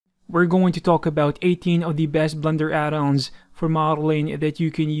we're going to talk about 18 of the best Blender add-ons for modeling that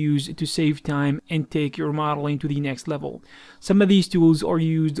you can use to save time and take your modeling to the next level. Some of these tools are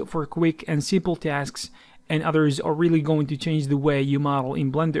used for quick and simple tasks, and others are really going to change the way you model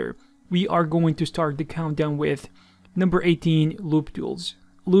in Blender. We are going to start the countdown with number 18, Loop Tools.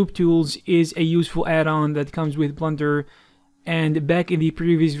 Loop Tools is a useful add-on that comes with Blender, and back in the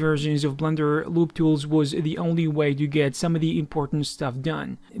previous versions of Blender, Loop Tools was the only way to get some of the important stuff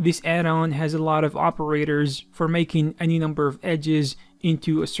done. This add-on has a lot of operators for making any number of edges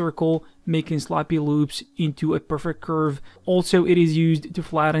into a circle, making sloppy loops into a perfect curve. Also, it is used to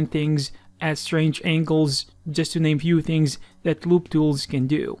flatten things at strange angles, just to name few things that Loop Tools can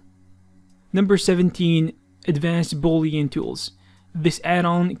do. Number 17, Advanced Boolean Tools. This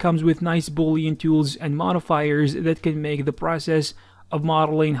add-on comes with nice Boolean tools and modifiers that can make the process of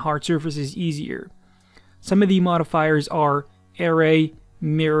modeling hard surfaces easier. Some of the modifiers are Array,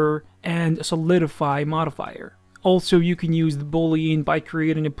 Mirror, and Solidify modifier. Also, you can use the Boolean by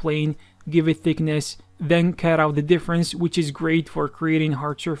creating a plane, give it thickness, then cut out the difference, which is great for creating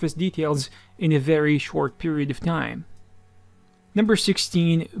hard surface details in a very short period of time. Number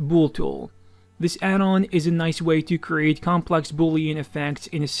 16, Bool Tool. This add-on is a nice way to create complex Boolean effects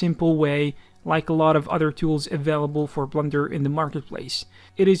in a simple way, like a lot of other tools available for Blender in the marketplace.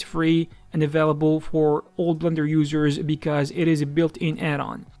 It is free and available for all Blender users because it is a built-in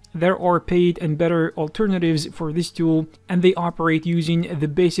add-on. There are paid and better alternatives for this tool, and they operate using the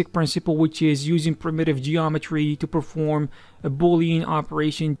basic principle, which is using primitive geometry to perform a Boolean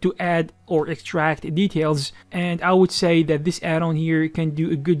operation to add or extract details. And I would say that this add-on here can do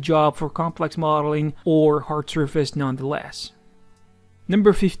a good job for complex modeling or hard surface nonetheless.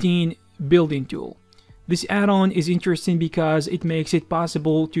 Number 15, Building Tool. This add-on is interesting because it makes it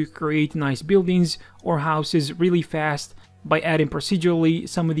possible to create nice buildings or houses really fast by adding procedurally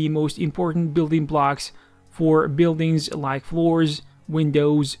some of the most important building blocks for buildings like floors,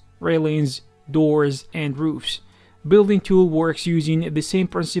 windows, railings, doors, and roofs. Building Tool works using the same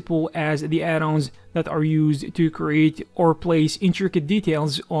principle as the add-ons that are used to create or place intricate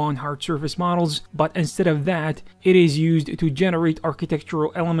details on hard surface models, but instead of that, it is used to generate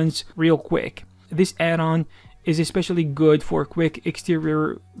architectural elements real quick. This add-on is especially good for quick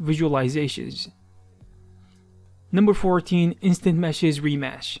exterior visualizations. Number 14, Instant Meshes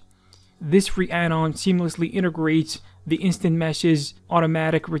Remesh. This free add-on seamlessly integrates the Instant Meshes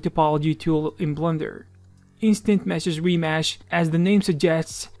automatic retopology tool in Blender. Instant Meshes Remesh, as the name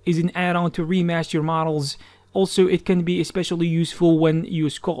suggests, is an add-on to remesh your models. Also, it can be especially useful when you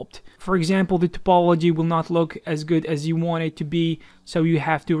sculpt. For example, the topology will not look as good as you want it to be, so you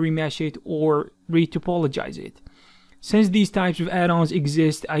have to remesh it or retopologize it. Since these types of add-ons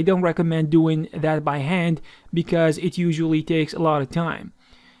exist, I don't recommend doing that by hand because it usually takes a lot of time.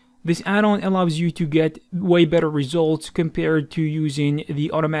 This add-on allows you to get way better results compared to using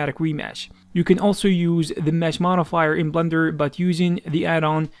the automatic remesh. You can also use the mesh modifier in Blender, but using the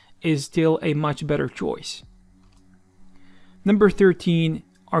add-on is still a much better choice. Number 13,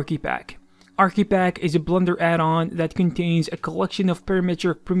 Archipack. Archipack is a Blender add-on that contains a collection of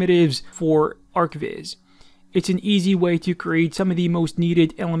parametric primitives for ArcViz. It's an easy way to create some of the most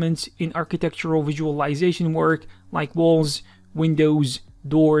needed elements in architectural visualization work, like walls, windows,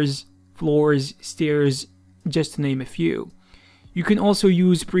 doors, floors, stairs, just to name a few. You can also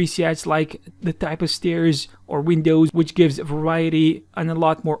use presets like the type of stairs or windows, which gives variety and a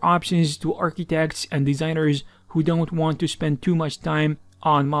lot more options to architects and designers who don't want to spend too much time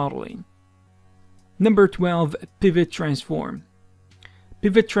on modeling. Number 12, Pivot Transform.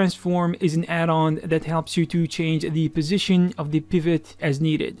 Pivot Transform is an add-on that helps you to change the position of the pivot as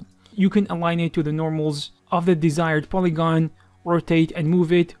needed. You can align it to the normals of the desired polygon, rotate and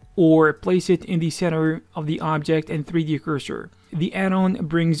move it, or place it in the center of the object and 3D cursor. The add-on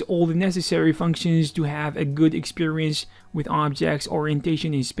brings all the necessary functions to have a good experience with objects'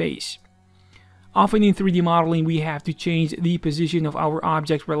 orientation in space. Often in 3D modeling, we have to change the position of our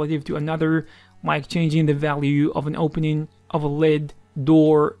object relative to another, like changing the value of an opening, of a lid,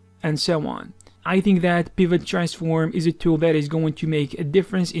 door, and so on. I think that Pivot Transform is a tool that is going to make a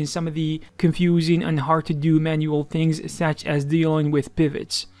difference in some of the confusing and hard to do manual things, such as dealing with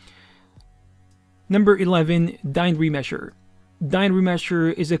pivots. Number 11, Dyn Remesher. Dyn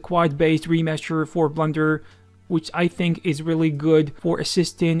Remesher is a quad-based remesher for Blender, which I think is really good for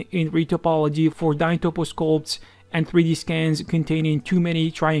assisting in retopology for Dyn-topo sculpts and 3D scans containing too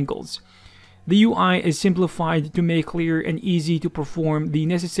many triangles. The UI is simplified to make clear and easy to perform the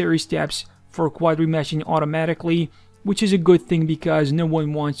necessary steps for quad remeshing automatically, which is a good thing because no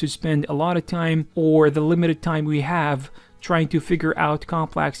one wants to spend a lot of time or the limited time we have trying to figure out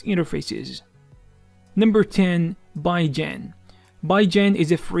complex interfaces. Number 10. ByGen. ByGen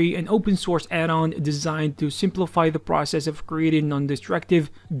is a free and open source add-on designed to simplify the process of creating non-destructive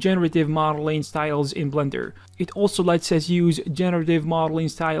generative modeling styles in Blender. It also lets us use generative modeling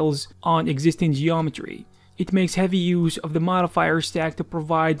styles on existing geometry. It makes heavy use of the modifier stack to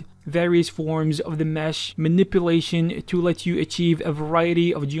provide various forms of the mesh manipulation to let you achieve a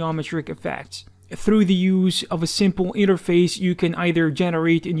variety of geometric effects. Through the use of a simple interface, you can either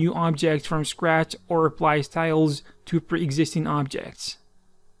generate new objects from scratch or apply styles to pre-existing objects.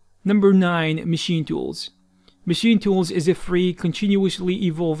 Number 9. Machine Tools. Machine Tools is a free, continuously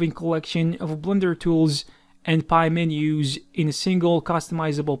evolving collection of Blender tools and pie menus in a single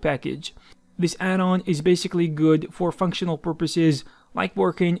customizable package. This add-on is basically good for functional purposes like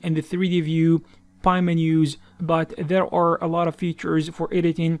working in the 3D view, pie menus, but there are a lot of features for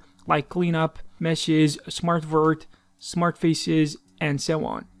editing like cleanup, meshes, smart vert, smart faces, and so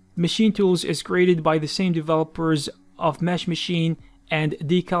on. Machine Tools is created by the same developers of Mesh Machine and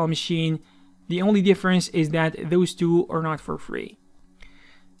Decal Machine. The only difference is that those two are not for free.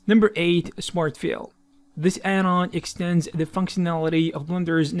 Number 8. Smart Fill. This add-on extends the functionality of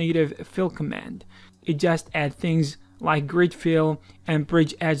Blender's native fill command. It just adds things like grid fill and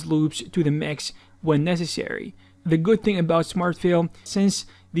bridge edge loops to the mix when necessary. The good thing about Smart Fill, since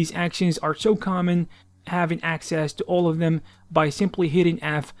these actions are so common, having access to all of them by simply hitting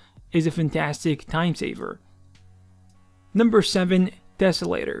F is a fantastic time saver. Number 7.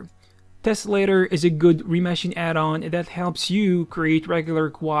 Tessellator. Tessellator is a good remeshing add-on that helps you create regular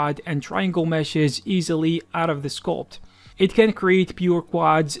quad and triangle meshes easily out of the sculpt. It can create pure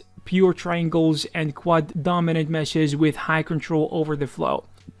quads, pure triangles, and quad dominant meshes with high control over the flow.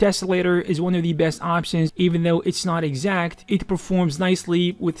 Tessellator is one of the best options. Even though it's not exact, it performs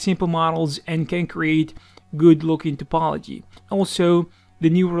nicely with simple models and can create good looking topology. Also, the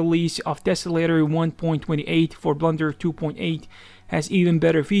new release of Tessellator 1.28 for Blender 2.8 has even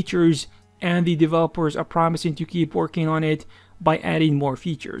better features, and the developers are promising to keep working on it by adding more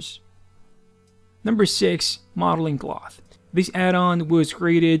features. Number 6. Modeling Cloth. This add-on was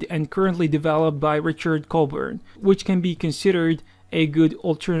created and currently developed by Richard Colburn, which can be considered a good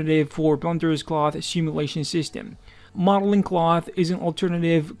alternative for Blender's cloth simulation system. Modeling Cloth is an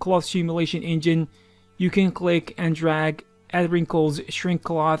alternative cloth simulation engine. You can click and drag, add wrinkles, shrink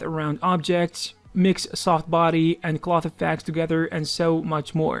cloth around objects, mix soft body and cloth effects together, and so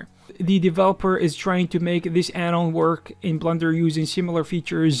much more. The developer is trying to make this add-on work in Blender using similar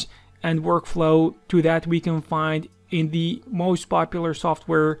features and workflow to that we can find in the most popular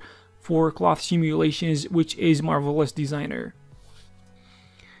software for cloth simulations, which is Marvelous Designer.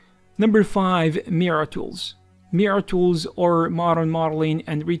 Number 5. Mirror Tools. Mirror Tools are modern modeling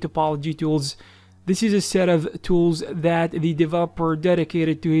and retopology tools. This is a set of tools that the developer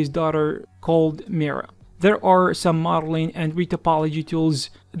dedicated to his daughter called Mira. There are some modeling and retopology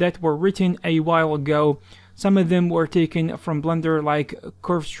tools that were written a while ago. Some of them were taken from Blender, like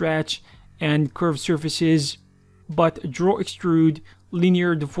Curve Stretch and Curve Surfaces, but Draw Extrude,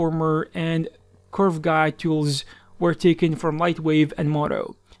 Linear Deformer, and Curve Guide tools were taken from Lightwave and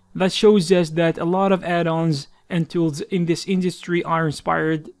Modo. That shows us that a lot of add-ons and tools in this industry are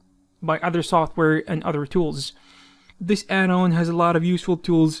inspired by other software and other tools. This add-on has a lot of useful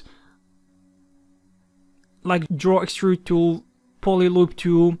tools like Draw Extrude tool, Polyloop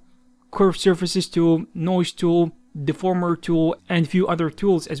tool, Curve Surfaces tool, Noise tool, Deformer tool, and few other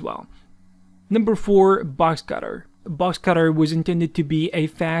tools as well. Number 4. Box Cutter. Box Cutter was intended to be a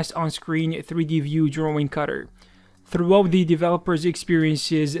fast on-screen 3D view drawing cutter. Throughout the developers'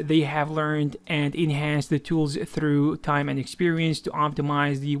 experiences, they have learned and enhanced the tools through time and experience to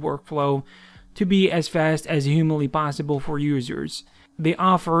optimize the workflow to be as fast as humanly possible for users. They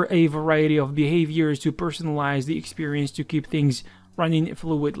offer a variety of behaviors to personalize the experience to keep things running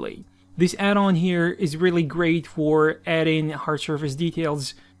fluidly. This add-on here is really great for adding hard surface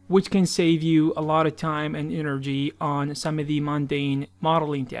details, which can save you a lot of time and energy on some of the mundane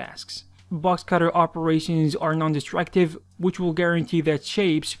modeling tasks. Box cutter operations are non-destructive, which will guarantee that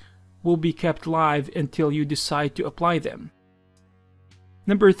shapes will be kept live until you decide to apply them.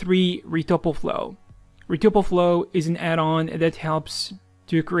 Number 3. RetopleFlow. RetopleFlow is an add-on that helps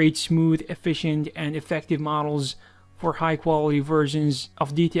to create smooth, efficient, and effective models for high-quality versions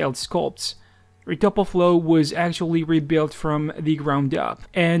of detailed sculpts. RetopleFlow was actually rebuilt from the ground up,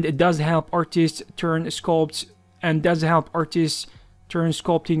 and it does help artists turn sculpting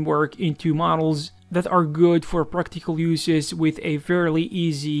work into models that are good for practical uses with a fairly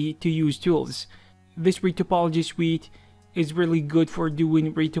easy to use tools. This retopology suite is really good for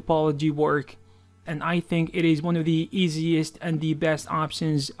doing retopology work and I think it is one of the easiest and the best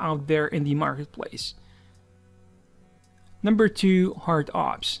options out there in the marketplace. Number 2,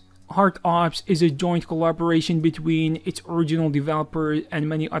 HeartOps. HeartOps is a joint collaboration between its original developer and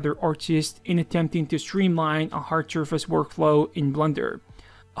many other artists in attempting to streamline a hard surface workflow in Blender.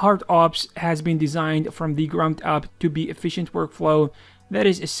 HeartOps has been designed from the ground up to be efficient workflow that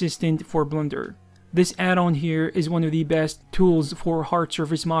is assistant for Blender. This add-on here is one of the best tools for hard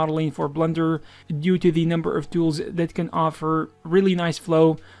surface modeling for Blender due to the number of tools that can offer really nice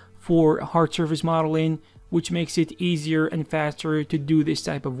flow for hard surface modeling, which makes it easier and faster to do this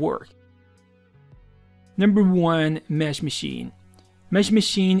type of work. Number 1, Mesh Machine. Mesh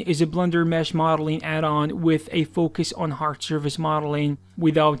Machine is a Blender mesh modeling add-on with a focus on hard surface modeling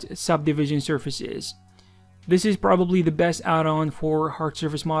without subdivision surfaces. This is probably the best add-on for hard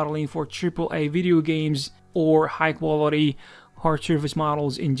surface modeling for AAA video games or high-quality hard surface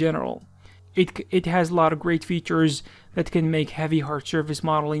models in general. It has a lot of great features that can make heavy hard surface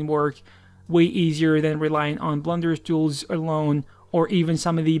modeling work way easier than relying on Blender's tools alone, or even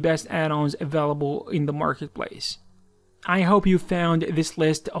some of the best add-ons available in the marketplace. I hope you found this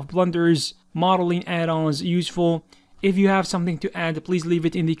list of Blender's modeling add-ons useful. If you have something to add, please leave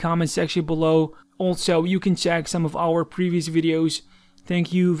it in the comment section below. Also, you can check some of our previous videos.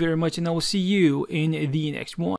 Thank you very much, and I will see you in the next one.